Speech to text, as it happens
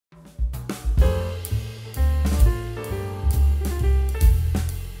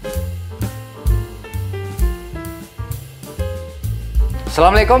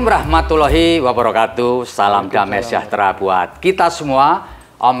Assalamualaikum warahmatullahi wabarakatuh. Salam damai sejahtera buat kita semua.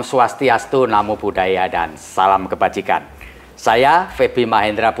 Om Swastiastu, Namo Buddhaya, dan salam kebajikan. Saya Febby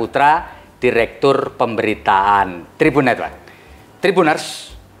Mahendra Putra, Direktur Pemberitaan Tribuners.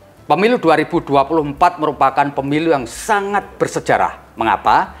 Tribuners, pemilu 2024 merupakan pemilu yang sangat bersejarah.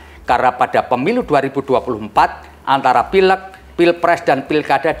 Mengapa? Karena pada pemilu 2024 antara pileg, pilpres, dan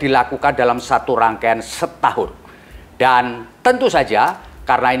pilkada dilakukan dalam satu rangkaian setahun. Dan tentu saja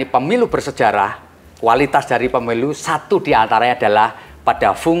karena ini pemilu bersejarah, kualitas dari pemilu satu diantaranya adalah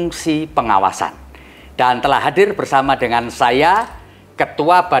pada fungsi pengawasan. Dan telah hadir bersama dengan saya,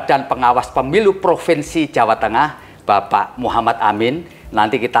 Ketua Badan Pengawas Pemilu Provinsi Jawa Tengah, Bapak Muhamad Amin.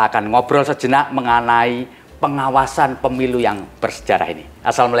 Nanti kita akan ngobrol sejenak mengenai pengawasan pemilu yang bersejarah ini.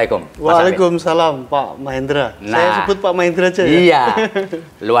 Assalamualaikum. Waalaikumsalam Pak Mahendra. Saya sebut Pak Mahendra aja ya? Iya,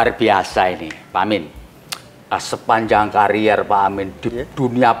 luar biasa ini Pak Amin. Sepanjang karier Pak Amin di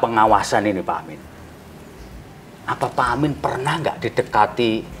dunia pengawasan ini Pak Amin, apa Pak Amin pernah nggak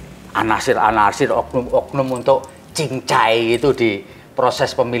didekati anasir-anasir oknum-oknum untuk cincai itu di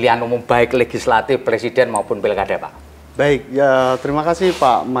proses pemilihan umum baik legislatif, presiden maupun pilkada Pak? Baik, ya terima kasih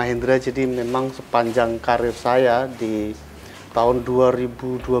Pak Mahendra. Jadi memang sepanjang karir saya di tahun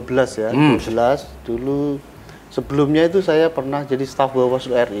 2012 ya, 2012 dulu sebelumnya itu saya pernah jadi staf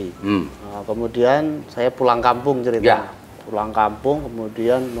Bawaslu RI. Nah, kemudian saya pulang kampung ceritanya. Pulang kampung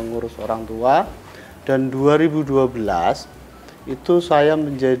kemudian mengurus orang tua. Dan 2012 itu saya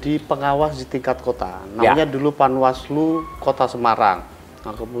menjadi pengawas di tingkat kota. Namanya dulu Panwaslu Kota Semarang.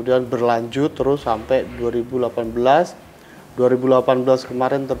 Nah, kemudian berlanjut terus sampai 2018. 2018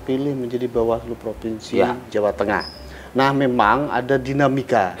 kemarin terpilih menjadi Bawaslu Provinsi Jawa Tengah. Nah, memang ada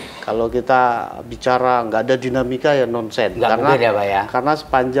dinamika. Kalau kita bicara nggak ada dinamika ya nonsen. Karena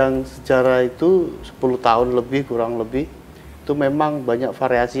sepanjang sejarah itu 10 tahun lebih kurang lebih itu memang banyak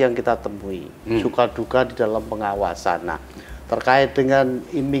variasi yang kita temui, suka duka di dalam pengawasan. Nah, terkait dengan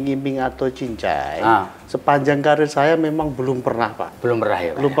iming-iming atau cincai, sepanjang karir saya memang belum pernah Pak. Belum pernah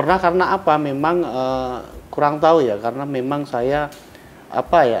ya Pak? Belum pernah karena apa? Memang kurang tahu ya, karena memang saya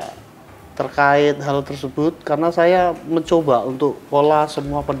terkait hal tersebut, karena saya mencoba untuk pola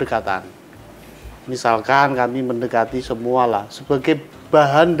semua pendekatan. Misalkan kami mendekati semua lah sebagai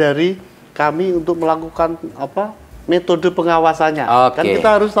bahan dari kami untuk melakukan metode pengawasannya. Kan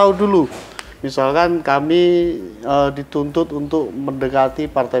kita harus tahu dulu. Misalkan kami dituntut untuk mendekati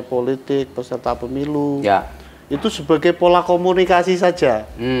partai politik, peserta pemilu. Itu sebagai pola komunikasi saja.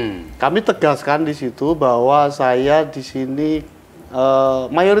 Kami tegaskan di situ bahwa saya di sini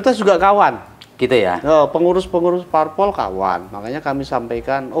mayoritas juga kawan. Gitu ya? Pengurus-pengurus parpol kawan. Makanya kami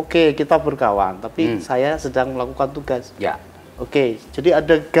sampaikan, oke, kita berkawan, tapi saya sedang melakukan tugas. Oke, jadi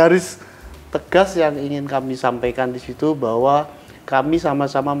ada garis tegas yang ingin kami sampaikan di situ bahwa kami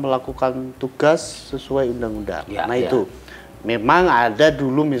sama-sama melakukan tugas sesuai undang-undang. Itu memang ada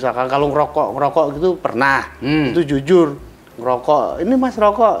dulu misalkan kalau ngerokok gitu pernah, itu jujur ngerokok, ini mas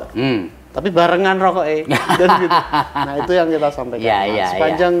rokok, tapi barengan rokok dan gitu. Nah itu yang kita sampaikan.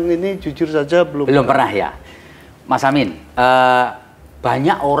 Sepanjang ini jujur saja belum pernah ya, Mas Amin.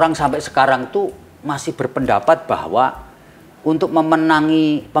 Banyak orang sampai sekarang tuh masih berpendapat bahwa untuk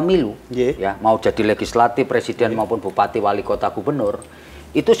memenangi pemilu, ya mau jadi legislatif, presiden maupun bupati, wali kota, gubernur,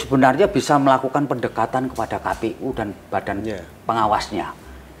 itu sebenarnya bisa melakukan pendekatan kepada KPU dan badan pengawasnya.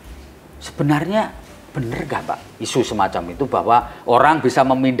 Sebenarnya benar nggak Pak isu semacam itu bahwa orang bisa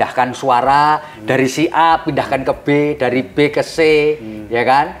memindahkan suara dari si A pindahkan ke B, dari B ke C, ya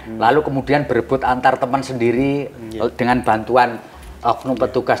kan? Lalu kemudian berebut antar teman sendiri dengan bantuan oknum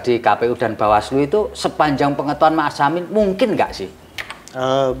petugas di KPU dan Bawaslu. Itu sepanjang pengetahuan Mas Amin mungkin nggak sih?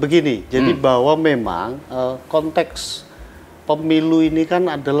 Begini, jadi bahwa memang konteks pemilu ini kan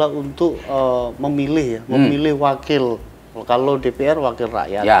adalah untuk memilih memilih wakil. Kalau DPR wakil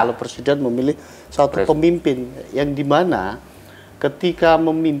rakyat, kalau presiden memilih satu pemimpin yang dimana ketika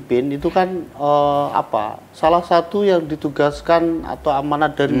memimpin itu kan salah satu yang ditugaskan atau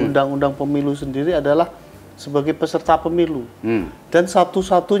amanat dari undang-undang pemilu sendiri adalah sebagai peserta pemilu. Dan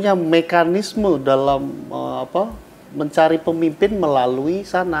satu-satunya mekanisme dalam mencari pemimpin melalui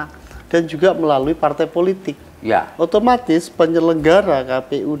sana dan juga melalui partai politik. Otomatis penyelenggara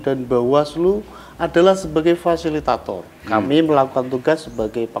KPU dan Bawaslu adalah sebagai fasilitator. Kami melakukan tugas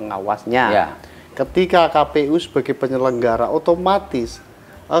sebagai pengawasnya. Ketika KPU sebagai penyelenggara, otomatis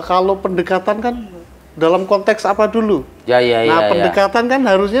kalau pendekatan kan dalam konteks apa dulu? Pendekatan kan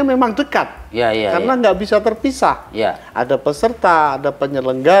harusnya memang dekat, karena nggak bisa terpisah. Ada peserta, ada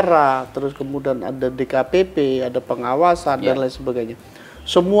penyelenggara, terus kemudian ada DKPP, ada pengawasan dan lain sebagainya.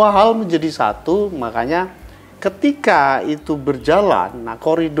 Semua hal menjadi satu, makanya ketika itu berjalan, nah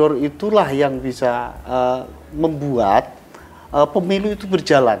koridor itulah yang bisa membuat pemilu itu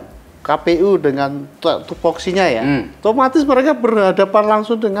berjalan. KPU dengan tupoksinya ya, otomatis mereka berhadapan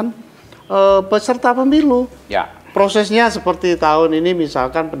langsung dengan peserta pemilu. Ya. Prosesnya seperti tahun ini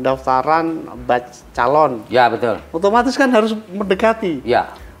misalkan pendaftaran calon. Ya, betul. Otomatis kan harus mendekati.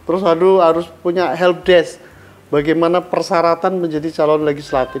 Ya. Terus harus punya help desk. Bagaimana persyaratan menjadi calon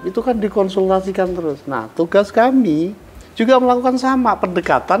legislatif itu kan dikonsultasikan terus. Nah, tugas kami juga melakukan sama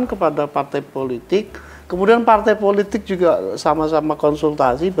pendekatan kepada partai politik. Kemudian partai politik juga sama-sama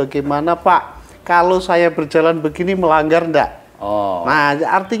konsultasi bagaimana Pak kalau saya berjalan begini melanggar enggak. Oh. Nah,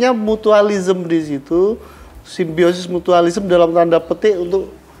 artinya mutualisme di situ, simbiosis mutualisme dalam tanda petik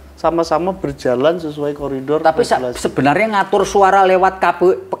untuk sama-sama berjalan sesuai koridor. Tapi sebenarnya ngatur suara lewat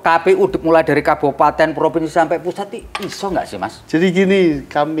KPU mulai dari kabupaten, provinsi sampai pusat iso nggak sih Mas? Jadi gini,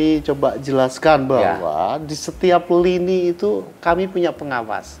 kami coba jelaskan bahwa di setiap lini itu kami punya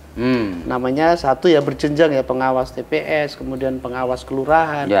pengawas. Namanya satu ya berjenjang ya, pengawas TPS, kemudian pengawas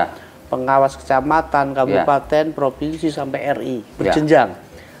kelurahan, pengawas kecamatan, kabupaten, provinsi sampai RI, berjenjang.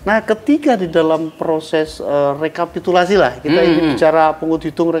 Nah, ketika di dalam proses rekapitulasi lah, kita ini bicara pungut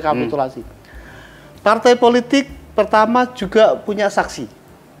hitung rekapitulasi. Partai politik pertama juga punya saksi.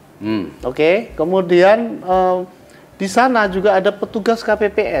 Oke, kemudian di sana juga ada petugas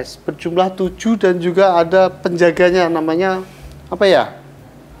KPPS berjumlah 7 dan juga ada penjaganya namanya apa ya?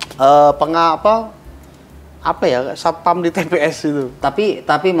 Satpam di TPS itu.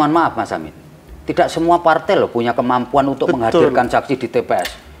 Tapi mohon maaf Mas Amin, tidak semua partai loh punya kemampuan untuk menghadirkan saksi di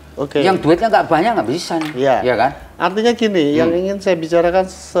TPS. Yang duitnya nggak banyak nggak bisa nih, ya kan? Artinya gini, yang ingin saya bicarakan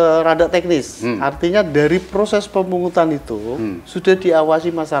serada teknis. Artinya dari proses pemungutan itu sudah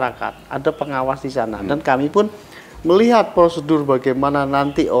diawasi masyarakat, ada pengawas di sana, dan kami pun melihat prosedur bagaimana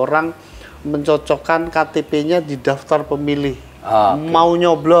nanti orang mencocokkan KTP-nya di daftar pemilih, mau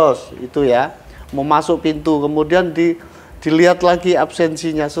nyoblos itu ya, mau masuk pintu, kemudian dilihat lagi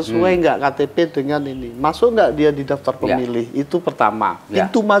absensinya sesuai nggak KTP dengan ini, masuk nggak dia di daftar pemilih, itu pertama.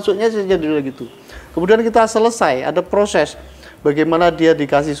 Pintu masuknya saja dulu gitu. Kemudian kita selesai, ada proses bagaimana dia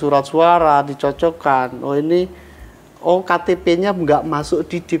dikasih surat suara, dicocokkan. KTP-nya nggak masuk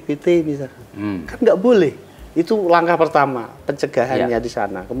di DPT misalkan, kan nggak boleh. Itu langkah pertama pencegahannya di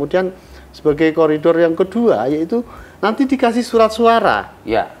sana. Kemudian sebagai koridor yang kedua yaitu nanti dikasih surat suara.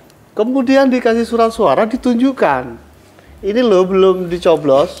 Kemudian dikasih surat suara ditunjukkan. Ini loh belum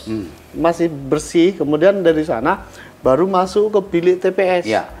dicoblos, masih bersih. Kemudian dari sana baru masuk ke bilik TPS.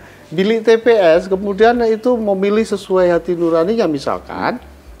 Bilik TPS kemudian itu memilih sesuai hati nuraninya misalkan.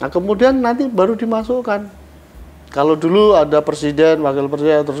 Nah kemudian nanti baru dimasukkan. Kalau dulu ada presiden, wakil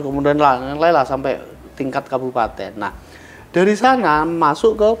presiden, terus kemudian lain lah sampai tingkat kabupaten. Nah dari sana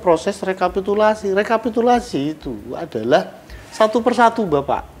masuk ke proses rekapitulasi. Rekapitulasi itu adalah satu persatu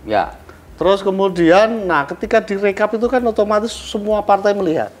Bapak. Terus kemudian, nah ketika direkap itu kan otomatis semua partai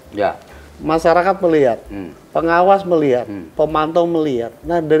melihat, masyarakat melihat, pengawas melihat, pemantau melihat.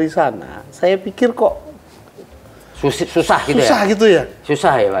 Nah dari sana, saya pikir kok susah gitu ya?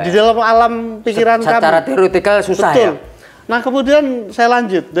 Susah ya Pak. Di dalam alam pikiran kami. Secara teoretikal susah. Betul. Ya. Nah kemudian saya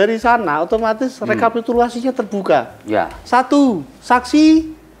lanjut dari sana, otomatis rekapitulasinya terbuka. Satu, saksi,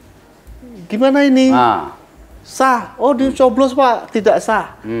 gimana ini? Sah, dicoblos Pak, tidak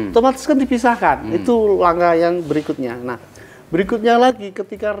sah. Otomatis kan dipisahkan. Itu langkah yang berikutnya. Nah, berikutnya lagi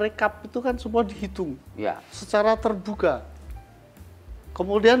ketika rekap itu kan semua dihitung secara terbuka.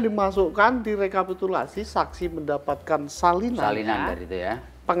 Kemudian dimasukkan di rekapitulasi, saksi mendapatkan salinannya, dari itu ya.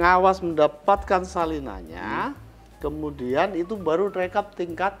 Pengawas mendapatkan salinannya. Kemudian itu baru rekap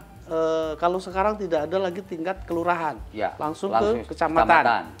tingkat kalau sekarang tidak ada lagi tingkat kelurahan, langsung ke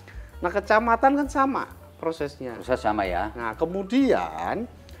kecamatan. Nah, kecamatan kan sama prosesnya. Proses sama ya. Nah, kemudian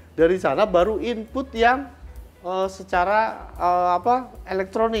dari sana baru input yang secara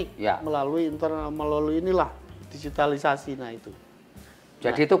elektronik melalui inilah digitalisasi. Nah, itu.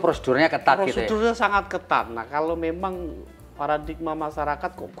 Jadi itu prosedurnya ketat gitu ya. Prosedurnya sangat ketat. Nah, kalau memang paradigma masyarakat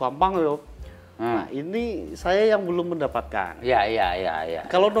kok gampang loh. Nah, ini saya yang belum mendapatkan. Iya.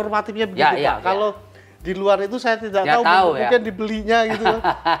 Kalau normatifnya begitu Pak. Kalau di luar itu saya tidak tahu mungkin dibelinya gitu loh.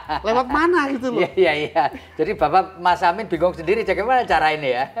 Lewat mana gitu loh. Iya. Jadi Bapak Mas Amin bingung sendiri bagaimana cara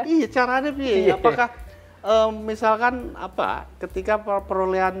ini ya? Iya, caranya piye? Apakah misalkan ketika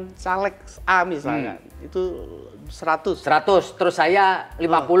perolehan caleg A misalkan itu 100 terus saya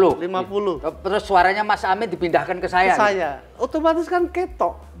 50. 50. Terus suaranya Mas Amin dipindahkan ke saya. Otomatis kan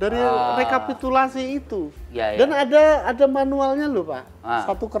ketok dari rekapitulasi itu. Dan ada manualnya loh Pak.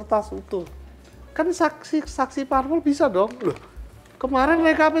 Satu kertas utuh. Kan saksi parpol bisa dong loh. kemarin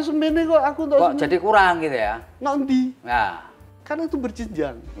WKP semene kok aku kok jadi kurang gitu ya? Nanti. Nah, Karena itu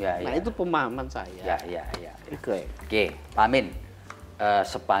berjenjang. Nah, ya. itu pemahaman saya. Ya. Oke, Pak Amin,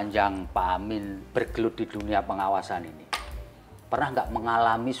 sepanjang Pak Amin bergelut di dunia pengawasan ini, pernah nggak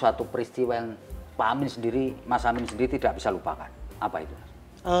mengalami suatu peristiwa yang Mas Amin sendiri tidak bisa lupakan? Apa itu?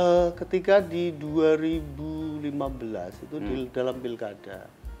 Ketika di 2015 itu di dalam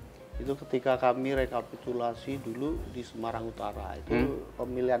pilkada, itu ketika kami rekapitulasi dulu di Semarang Utara, itu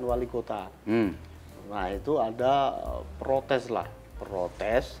pemilihan wali kota. Nah, itu ada protes,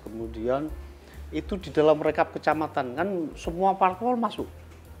 kemudian itu di dalam rekap kecamatan, kan semua parpol masuk.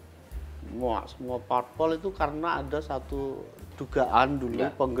 Semua parpol itu karena ada satu dugaan dulu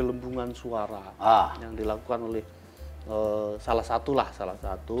penggelembungan suara yang dilakukan oleh salah satu.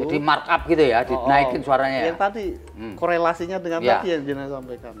 Jadi markup gitu ya, dinaikin suaranya. Yang tadi korelasinya dengan tadi yang Jenna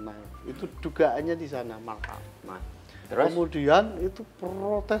sampaikan. Nah, itu dugaannya di sana markup. Nah, terus? Kemudian itu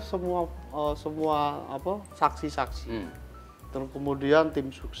protes semua saksi-saksi. Terus kemudian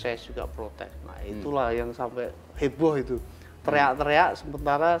tim sukses juga protes. Nah, itulah yang sampai heboh itu. Teriak-teriak,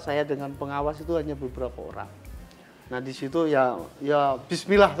 sementara saya dengan pengawas itu hanya beberapa orang. Nah, di situ ya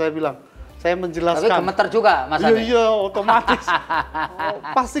bismillah saya bilang. Saya menjelaskan. Tapi gemeter juga, Mas Amin? Iya, otomatis.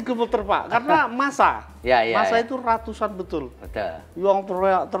 Pasti gemeter, Pak. Karena masa itu ratusan betul. Yang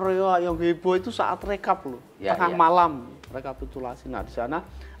teriak, yang heboh itu saat rekap loh. Tengah malam rekapitulasi. Nah, di sana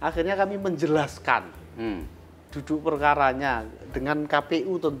akhirnya kami menjelaskan duduk perkaranya dengan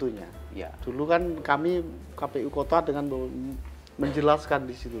KPU tentunya. Dulu kan kami KPU kota dengan menjelaskan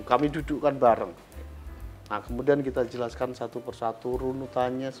di situ. Kami dudukkan bareng. Nah, kemudian kita jelaskan satu persatu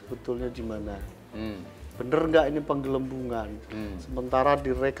runutannya sebetulnya di mana. Bener nggak ini penggelembungan? Sementara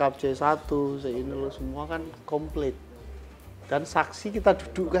di rekap C1, ini lo semua kan komplit. Dan saksi kita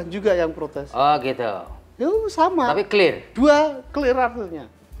dudukkan juga yang protes. Oh gitu. Itu sama. Tapi clear? Dua clear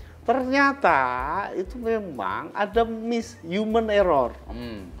artinya. Ternyata itu memang ada human error.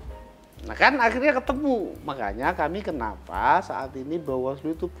 Nah, kan akhirnya ketemu. Makanya kami kenapa saat ini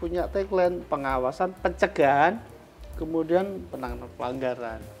Bawaslu itu punya tagline pengawasan, pencegahan, kemudian penanganan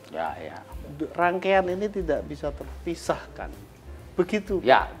pelanggaran. Rangkaian ini tidak bisa terpisahkan. Begitu.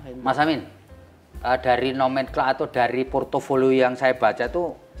 Ya, Mas Amin. Dari nomenklatur atau dari portofolio yang saya baca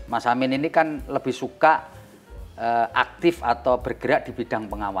itu, Mas Amin ini kan lebih suka aktif atau bergerak di bidang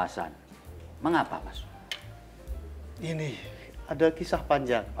pengawasan. Mengapa, Mas? Ini ada kisah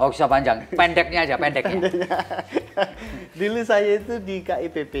panjang. Oh, kisah panjang. Pendeknya aja, pendeknya. Dulu saya itu di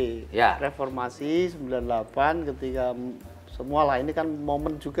KIPP. Reformasi 98 ketika semua lah, ini kan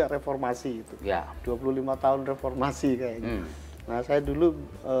momen juga reformasi itu. 25 tahun reformasi kayaknya. Nah, saya dulu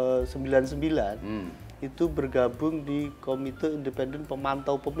 99 itu bergabung di Komite Independen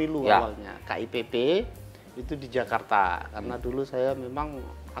Pemantau Pemilu awalnya. KIPP itu di Jakarta. Karena dulu saya memang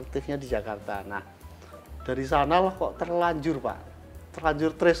aktifnya di Jakarta. Nah, dari sana lah kok terlanjur, Pak.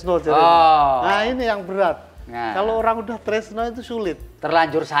 Terlanjur tresno. Nah, ini yang berat. Kalau orang udah tresno itu sulit.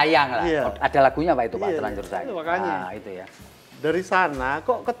 Terlanjur sayang lah. Ada lagunya Pak itu, Pak, terlanjur sayang. Makanya. Nah, itu ya. Dari sana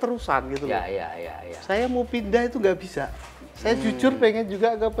kok keterusan gitu loh. Saya mau pindah itu nggak bisa. Saya jujur pengen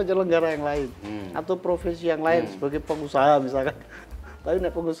juga ke penyelenggara yang lain. Atau profesi yang lain sebagai pengusaha misalkan. Tapi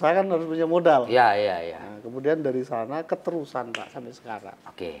nek pengusaha kan harus punya modal. Nah, kemudian dari sana keterusan, Pak, sampai sekarang.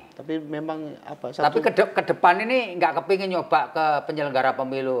 Tapi memang Tapi ke depan ini nggak kepingin nyoba ke penyelenggara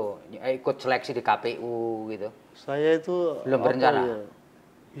pemilu, ikut seleksi di KPU gitu? Saya itu belum berencana.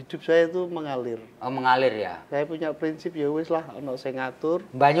 Hidup saya itu mengalir. Oh, mengalir ya. Saya punya prinsip ya wis lah, ono sing ngatur.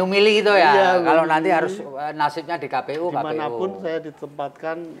 Banyu milih itu ya. Kalau nanti harus nasibnya di KPU, dimanapun saya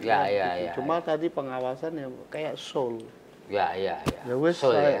ditempatkan. Cuma tadi pengawasan ya kayak soul. Ya wes,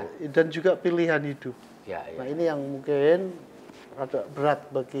 dan juga pilihan hidup. Nah, ini yang mungkin rada berat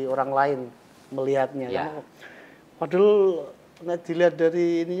bagi orang lain melihatnya. Karena padahal dilihat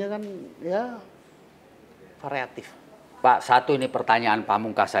dari ininya kan ya variatif. Pak, satu ini pertanyaan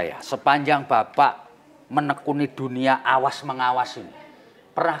pamungkas saya. Sepanjang Bapak menekuni dunia awas mengawas ini,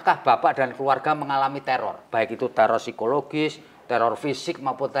 pernahkah Bapak dan keluarga mengalami teror? Baik itu teror psikologis, teror fisik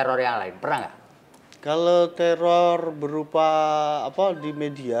maupun teror yang lain. Pernah nggak? Kalau teror berupa di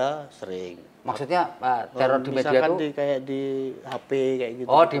media sering. Maksudnya teror di media itu kayak di HP kayak gitu.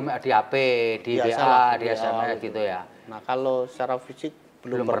 Oh, di HP, di WA, di SMS gitu ya. Nah, kalau secara fisik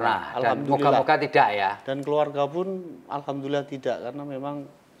belum pernah. Dan moga-moga tidak ya. Dan keluarga pun alhamdulillah tidak, karena memang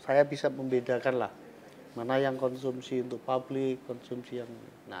saya bisa membedakan lah mana yang konsumsi untuk publik, konsumsi yang.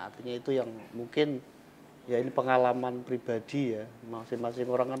 Nah, artinya itu yang mungkin ya ini pengalaman pribadi ya, masing-masing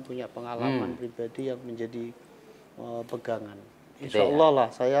orang kan punya pengalaman pribadi yang menjadi pegangan. Insya Allah lah,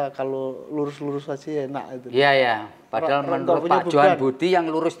 saya kalau lurus-lurus aja enak itu. Iya ya, padahal menurut Pak Johan Budi yang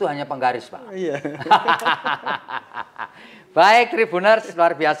lurus itu hanya penggaris Pak. Iya. Baik Tribuners,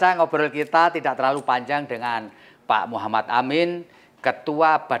 luar biasa ngobrol kita tidak terlalu panjang dengan Pak Muhamad Amin,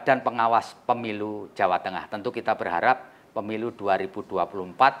 Ketua Badan Pengawas Pemilu Jawa Tengah. Tentu kita berharap pemilu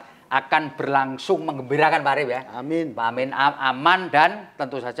 2024 akan berlangsung menggembirakan Pak Arif ya. Amin. Pak Amin aman dan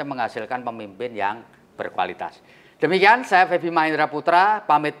tentu saja menghasilkan pemimpin yang berkualitas. Demikian saya Febby Mahendra Putra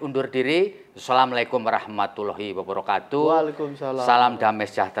pamit undur diri. Assalamualaikum warahmatullahi wabarakatuh. Waalaikumsalam. Salam damai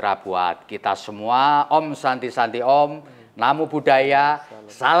sejahtera buat kita semua. Om Santi Santi Om. Namo Buddhaya.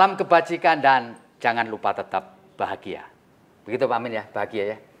 Salam kebajikan dan jangan lupa tetap bahagia. Begitu Pak Amin ya, bahagia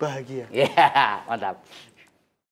ya. Bahagia. Iya, mantap.